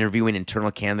they're interviewing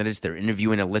internal candidates? They're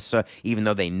interviewing Alyssa, even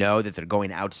though they know that they're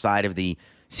going outside of the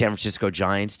San Francisco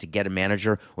Giants to get a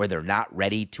manager, or they're not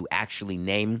ready to actually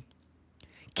name.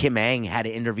 Kim Ang had to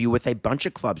interview with a bunch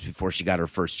of clubs before she got her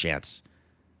first chance.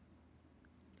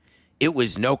 It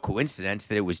was no coincidence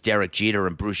that it was Derek Jeter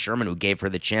and Bruce Sherman who gave her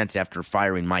the chance after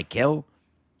firing Mike Hill.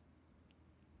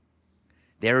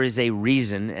 There is a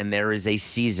reason and there is a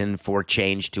season for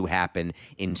change to happen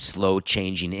in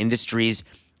slow-changing industries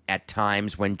at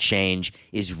times when change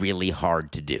is really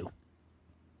hard to do.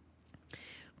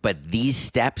 But these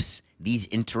steps, these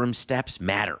interim steps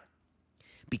matter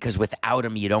because without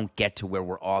them, you don't get to where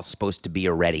we're all supposed to be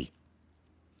already.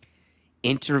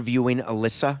 Interviewing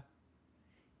Alyssa,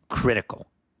 critical.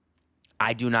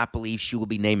 I do not believe she will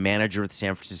be named manager of the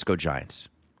San Francisco Giants.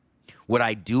 What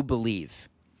I do believe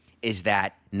is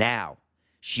that now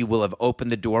she will have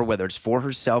opened the door, whether it's for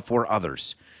herself or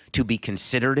others, to be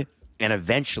considered, and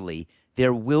eventually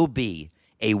there will be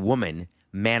a woman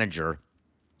manager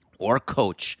or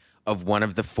coach of one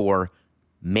of the four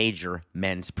major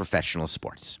men's professional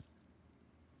sports.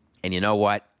 And you know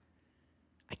what?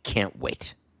 I can't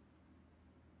wait.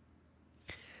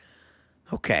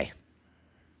 Okay.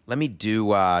 Let me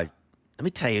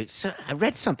tell you, I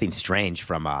read something strange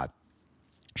from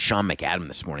Sean McAdam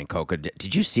this morning, Coco.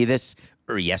 Did you see this?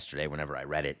 Or yesterday, whenever I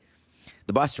read it.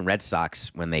 The Boston Red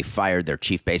Sox, when they fired their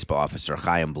chief baseball officer,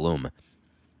 Chaim Bloom,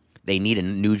 they need a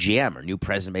new GM or new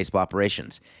president of baseball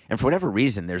operations. And for whatever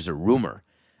reason, there's a rumor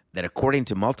that according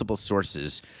to multiple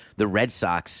sources, the Red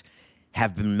Sox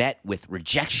have been met with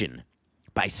rejection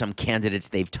by some candidates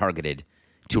they've targeted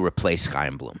to replace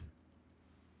Chaim Bloom.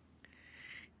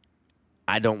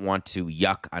 I don't want to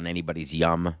yuck on anybody's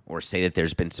yum or say that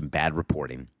there's been some bad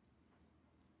reporting.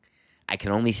 I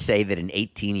can only say that in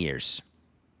 18 years,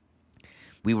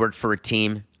 I worked for a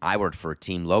team,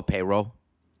 low payroll,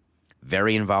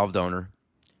 very involved owner,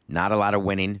 not a lot of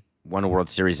winning, won a World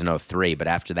Series in 2003, but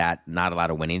after that, not a lot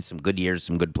of winning, some good years,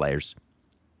 some good players.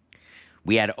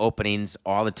 We had openings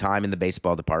all the time in the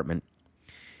baseball department.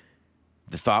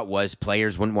 The thought was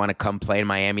players wouldn't want to come play in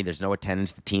Miami. There's no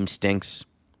attendance. The team stinks.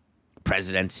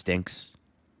 President stinks.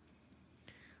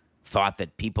 Thought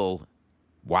that people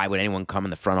Why would anyone come in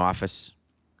the front office?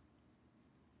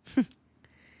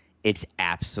 It's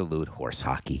absolute horse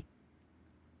hockey.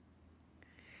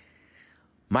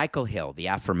 Michael Hill, the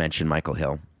aforementioned Michael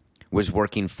Hill, was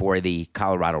working for the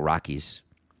Colorado Rockies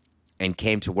and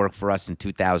came to work for us in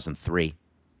 2003.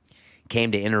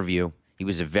 Came to interview. He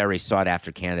was a very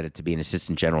sought-after candidate to be an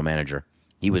assistant general manager.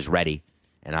 He was ready,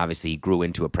 and obviously he grew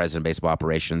into a president of baseball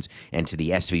operations and to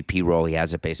the SVP role he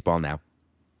has at baseball now.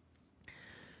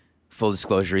 Full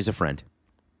disclosure, he's a friend.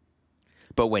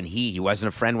 But when he wasn't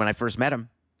a friend when I first met him.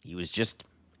 He was just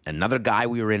another guy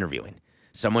we were interviewing.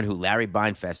 Someone who Larry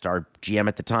Beinfest, our GM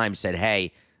at the time, said,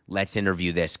 hey, let's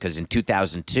interview this. Because in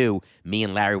 2002, me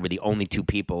and Larry were the only two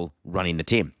people running the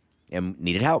team and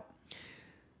needed help.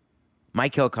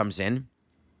 Mike Hill comes in,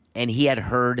 and he had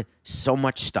heard so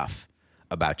much stuff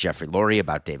about Jeffrey Lurie,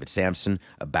 about David Sampson,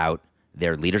 about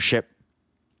their leadership.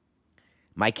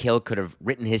 Mike Hill could have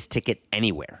written his ticket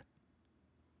anywhere.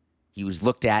 He was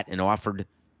looked at and offered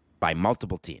by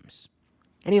multiple teams.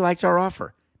 And he liked our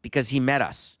offer because he met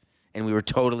us, and we were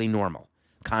totally normal,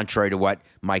 contrary to what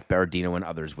Mike Berardino and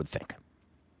others would think.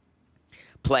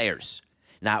 Players.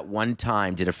 Not one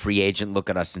time did a free agent look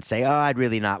at us and say, I'd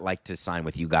really not like to sign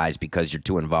with you guys because you're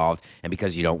too involved and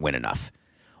because you don't win enough.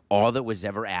 All that was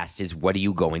ever asked is, what are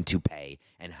you going to pay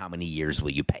and how many years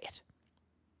will you pay it?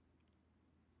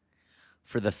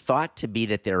 For the thought to be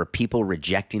that there are people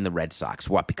rejecting the Red Sox,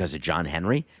 what, because of John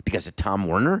Henry? Because of Tom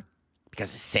Werner?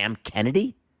 Because of Sam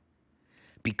Kennedy?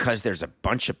 Because there's a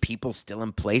bunch of people still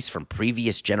in place from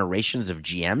previous generations of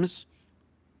GMs?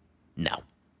 No.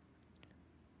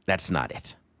 That's not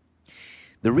it.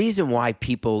 The reason why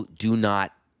people do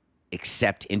not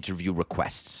accept interview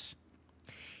requests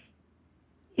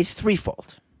is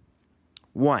threefold.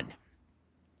 One,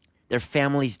 their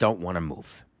families don't want to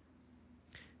move.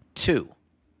 Two,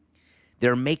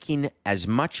 they're making as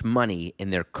much money in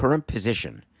their current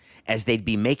position as they'd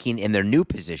be making in their new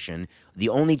position. The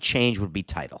only change would be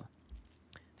title.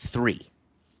 Three,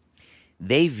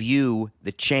 they view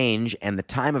the change and the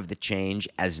time of the change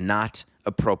as not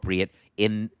appropriate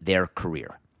in their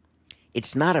career.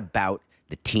 It's not about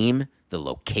the team, the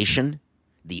location,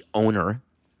 the owner.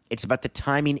 It's about the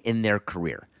timing in their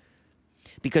career.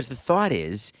 Because the thought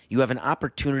is you have an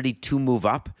opportunity to move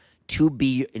up, to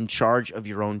be in charge of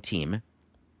your own team.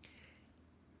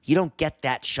 You don't get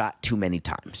that shot too many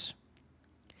times.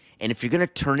 And if you're going to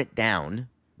turn it down,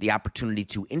 the opportunity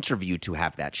to interview to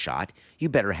have that shot, you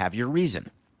better have your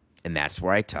reason. And that's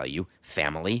where I tell you,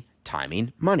 family,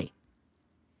 timing, money.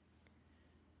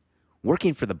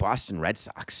 Working for the Boston Red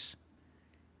Sox,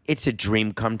 it's a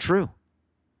dream come true.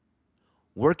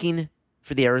 Working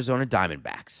for the Arizona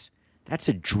Diamondbacks, that's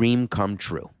a dream come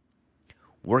true.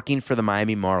 Working for the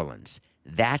Miami Marlins,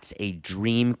 that's a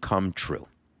dream come true.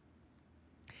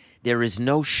 There is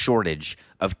no shortage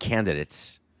of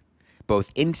candidates,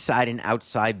 both inside and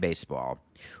outside baseball,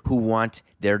 who want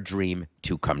their dream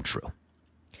to come true.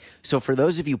 So for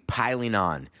those of you piling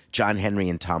on John Henry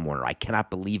and Tom Werner, I cannot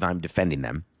believe I'm defending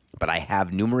them, but I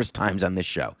have numerous times on this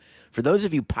show. For those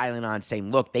of you piling on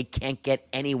saying, look, they can't get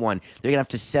anyone, they're going to have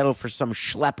to settle for some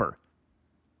schlepper.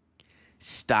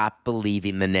 Stop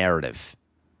believing the narrative.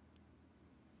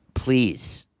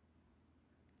 Please.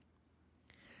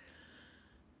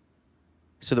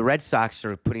 So the Red Sox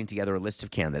are putting together a list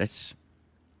of candidates.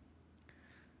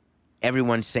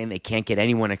 Everyone's saying they can't get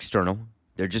anyone external.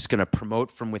 They're just going to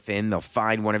promote from within. They'll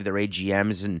find one of their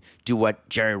AGMs and do what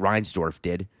Jerry Reinsdorf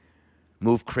did.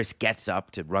 Move Chris Getz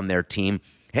up to run their team.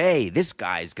 Hey, this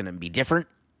guy's going to be different.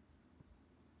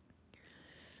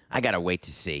 I got to wait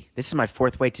to see. This is my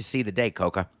fourth wait to see the day,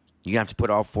 Coca. You're going to have to put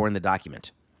all four in the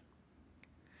document.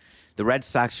 The Red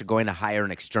Sox are going to hire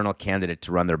an external candidate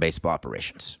to run their baseball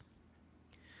operations.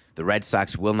 The Red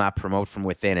Sox will not promote from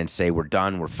within and say, we're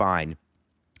done, we're fine,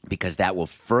 because that will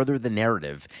further the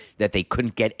narrative that they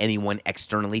couldn't get anyone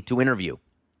externally to interview.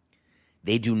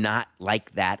 They do not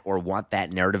like that or want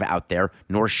that narrative out there,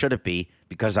 nor should it be,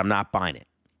 because I'm not buying it.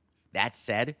 That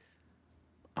said,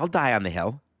 I'll die on the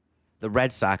hill. The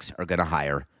Red Sox are going to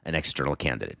hire an external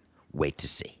candidate. Wait to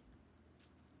see.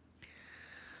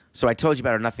 So I told you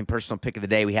about our nothing personal pick of the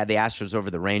day. We had the Astros over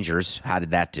the Rangers. How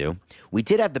did that do? We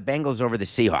did have the Bengals over the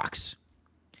Seahawks.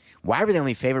 Why were they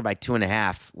only favored by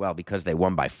 2.5? Well, because they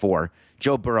won by 4.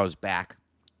 Joe Burrow's back.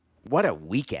 What a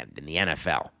weekend in the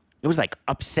NFL. It was like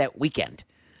upset weekend.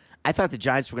 I thought the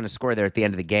Giants were going to score there at the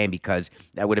end of the game because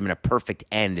that would have been a perfect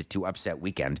end to upset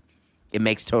weekend. It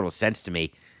makes total sense to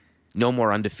me. No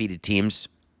more undefeated teams.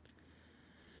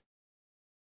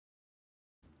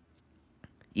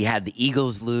 You had the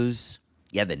Eagles lose.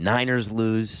 You had the Niners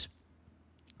lose.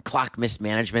 Clock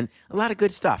mismanagement. A lot of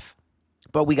good stuff.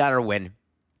 But we got our win.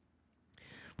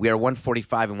 We are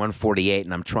 145 and 148,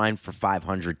 and I'm trying for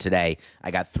 500 today.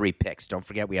 I got 3 picks. Don't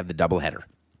forget, we have the doubleheader.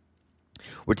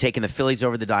 We're taking the Phillies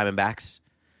over the Diamondbacks.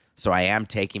 So I am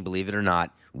taking, believe it or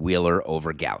not, Wheeler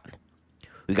over Gallen.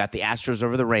 We got the Astros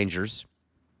over the Rangers.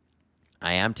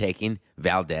 I am taking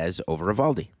Valdez over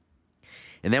Evaldi.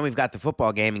 And then we've got the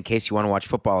football game, in case you want to watch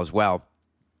football as well.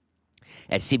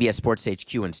 At CBS Sports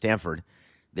HQ in Stamford,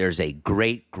 there's a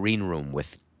great green room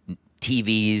with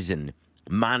TVs and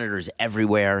monitors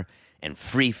everywhere and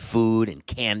free food and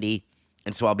candy.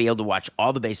 And so I'll be able to watch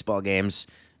all the baseball games.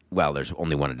 Well, there's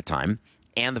only one at a time.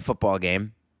 And the football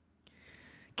game.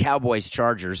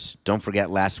 Cowboys-Chargers. Don't forget,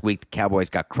 last week the Cowboys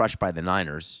got crushed by the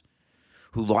Niners,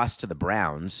 who lost to the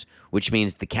Browns, which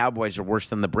means the Cowboys are worse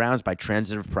than the Browns by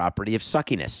transitive property of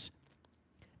suckiness.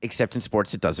 Except in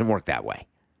sports, it doesn't work that way.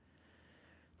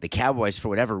 The Cowboys, for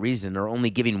whatever reason, are only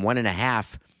giving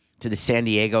 1.5 to the San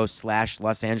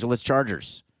Diego/Los Angeles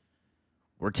Chargers.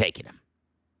 We're taking them.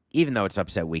 Even though it's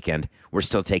upset weekend, we're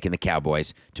still taking the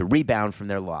Cowboys to rebound from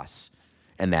their loss.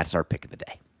 And that's our pick of the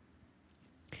day.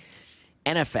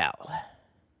 NFL.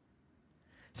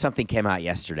 Something came out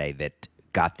yesterday that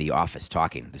got the office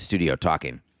talking, the studio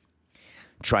talking,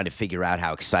 trying to figure out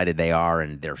how excited they are.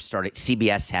 And they're starting.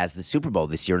 CBS has the Super Bowl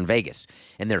this year in Vegas,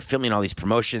 and they're filming all these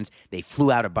promotions. They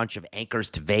flew out a bunch of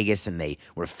anchors to Vegas, and they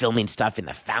were filming stuff in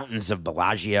the fountains of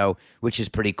Bellagio, which is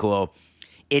pretty cool.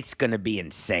 It's going to be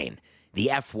insane. The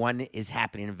F1 is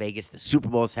happening in Vegas. The Super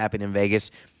Bowl is happening in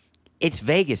Vegas. It's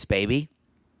Vegas, baby.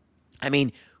 I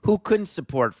mean, who couldn't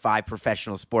support 5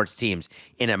 professional sports teams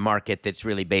in a market that's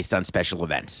really based on special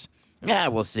events? Yeah,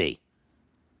 we'll see.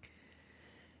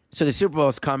 So the Super Bowl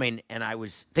is coming, and I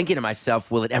was thinking to myself,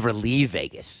 will it ever leave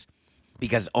Vegas?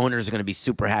 Because owners are going to be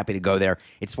super happy to go there.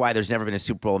 It's why there's never been a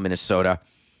Super Bowl in Minnesota.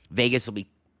 Vegas will be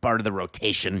part of the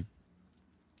rotation.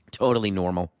 Totally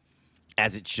normal,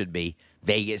 as it should be.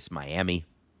 Vegas, Miami,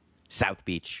 South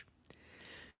Beach,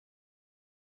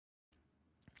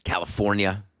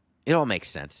 California. It all makes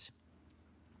sense.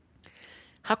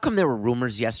 How come there were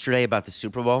rumors yesterday about the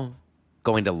Super Bowl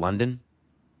going to London?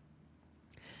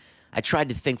 I tried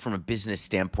to think from a business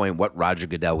standpoint what Roger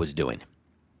Goodell was doing.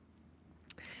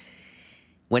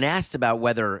 When asked about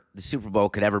whether the Super Bowl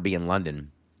could ever be in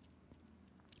London,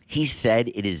 he said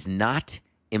it is not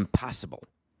impossible.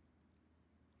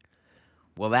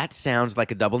 Well, that sounds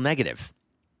like a double negative.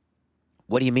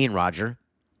 What do you mean, Roger?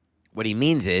 What he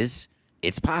means is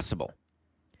it's possible.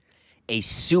 A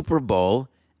Super Bowl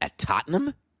at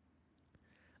Tottenham?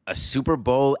 A Super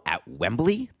Bowl at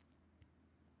Wembley?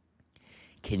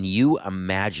 Can you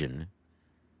imagine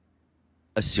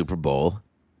a Super Bowl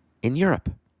in Europe?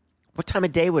 What time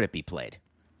of day would it be played?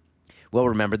 Well,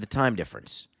 remember the time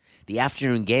difference. The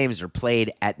afternoon games are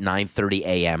played at 9:30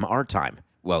 a.m. our time.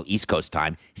 Well, East Coast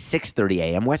time, 6:30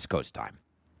 a.m. West Coast time.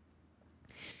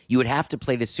 You would have to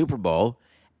play the Super Bowl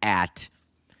at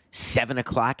 7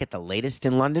 o'clock at the latest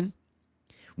in London,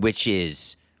 which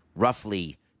is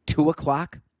roughly 2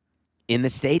 o'clock in the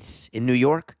States, in New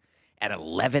York, at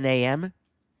 11 a.m.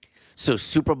 So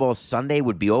Super Bowl Sunday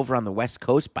would be over on the West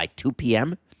Coast by 2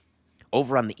 p.m.,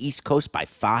 over on the East Coast by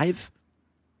 5,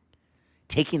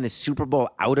 taking the Super Bowl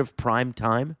out of prime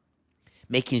time,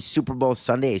 making Super Bowl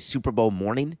Sunday a Super Bowl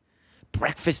morning,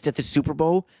 breakfast at the Super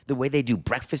Bowl the way they do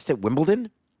breakfast at Wimbledon,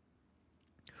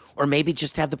 or maybe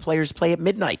just have the players play at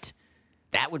midnight.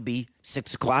 That would be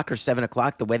 6 o'clock or 7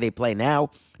 o'clock the way they play now.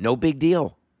 No big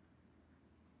deal.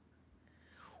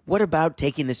 What about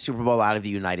taking the Super Bowl out of the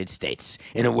United States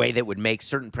in a way that would make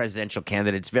certain presidential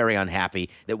candidates very unhappy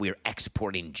that we are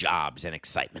exporting jobs and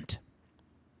excitement?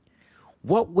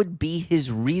 What would be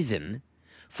his reason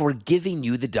for giving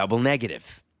you the double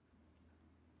negative?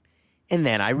 And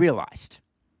then I realized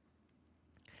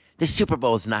the Super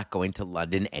Bowl is not going to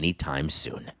London anytime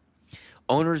soon.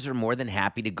 Owners are more than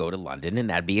happy to go to London, and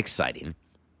that'd be exciting.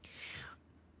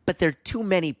 But there are too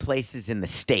many places in the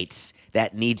States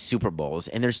that need Super Bowls,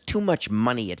 and there's too much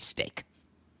money at stake.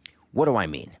 What do I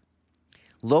mean?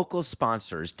 Local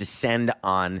sponsors descend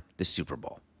on the Super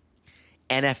Bowl.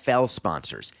 NFL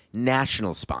sponsors,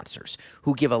 national sponsors,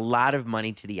 who give a lot of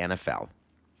money to the NFL.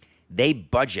 They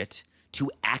budget to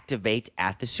activate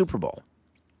at the Super Bowl.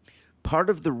 Part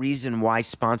of the reason why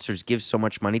sponsors give so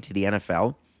much money to the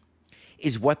NFL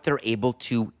is what they're able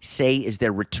to say is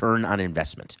their return on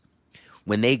investment.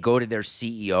 When they go to their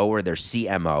CEO or their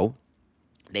CMO,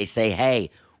 they say, hey,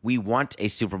 we want a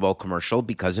Super Bowl commercial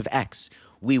because of X.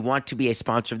 We want to be a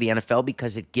sponsor of the NFL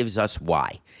because it gives us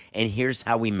Y. And here's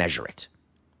how we measure it.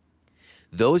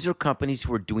 Those are companies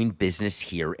who are doing business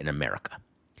here in America.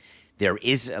 There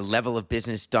is a level of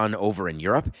business done over in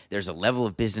Europe. There's a level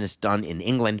of business done in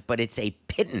England, but it's a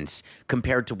pittance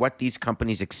compared to what these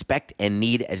companies expect and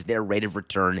need as their rate of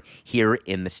return here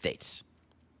in the States.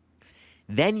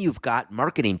 Then you've got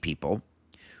marketing people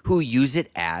who use it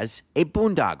as a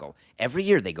boondoggle. Every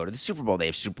year they go to the Super Bowl. They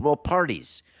have Super Bowl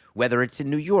parties, whether it's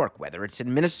in New York, whether it's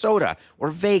in Minnesota or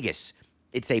Vegas.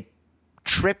 It's a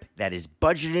trip that is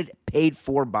budgeted, paid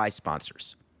for by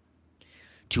sponsors.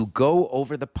 To go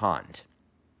over the pond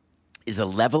is a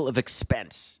level of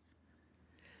expense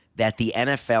that the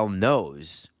NFL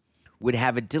knows would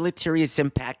have a deleterious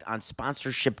impact on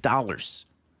sponsorship dollars,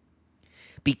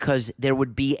 because there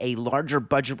would be a larger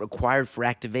budget required for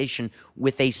activation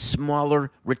with a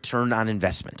smaller return on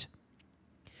investment.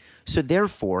 So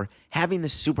therefore, having the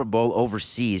Super Bowl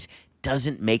overseas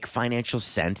doesn't make financial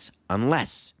sense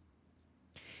unless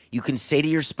you can say to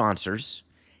your sponsors,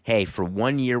 hey, for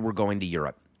 1 year we're going to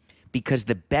Europe, because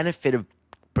the benefit of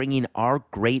bringing our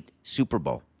great Super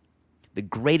Bowl, the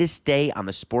greatest day on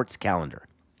the sports calendar,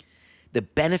 the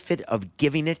benefit of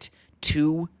giving it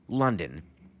to London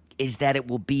is that it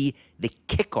will be the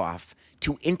kickoff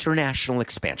to international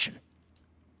expansion.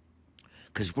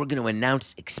 Because we're going to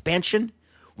announce expansion,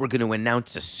 we're going to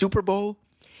announce a Super Bowl,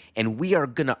 and we are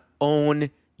going to own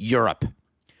Europe.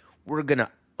 We're going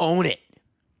to own it.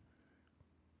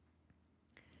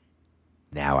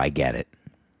 Now I get it.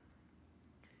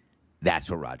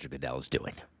 That's what Roger Goodell is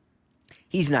doing.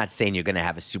 He's not saying you're going to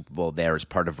have a Super Bowl there as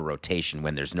part of a rotation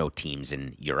when there's no teams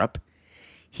in Europe.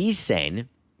 He's saying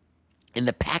in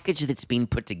the package that's being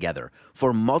put together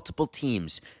for multiple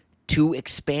teams to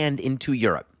expand into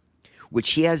Europe,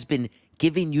 which he has been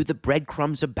giving you the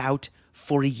breadcrumbs about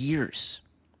for years.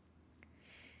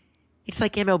 It's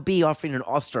like MLB offering an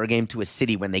all-star game to a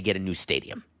city when they get a new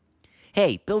stadium.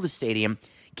 Hey, build a stadium,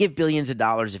 give billions of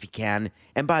dollars if you can,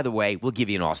 and by the way, we'll give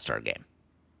you an all-star game.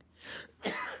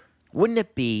 Wouldn't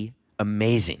it be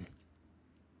amazing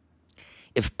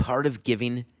if part of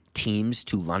giving teams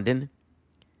to London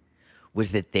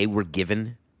was that they were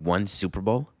given one Super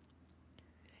Bowl,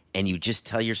 and you just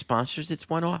tell your sponsors it's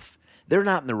one-off? They're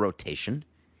not in the rotation.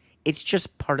 It's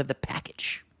just part of the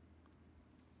package.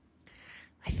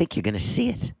 I think you're going to see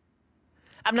it.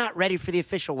 I'm not ready for the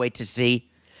official wait to see,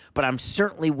 but I'm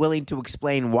certainly willing to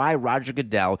explain why Roger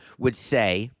Goodell would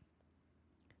say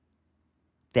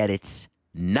that it's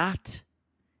not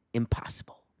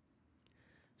impossible.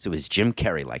 So as Jim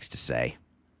Carrey likes to say,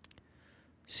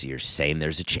 so you're saying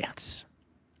there's a chance.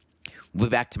 We'll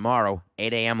be back tomorrow,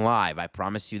 8 a.m. live. I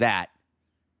promise you that.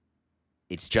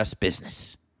 It's just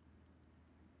business.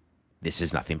 This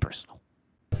is nothing personal.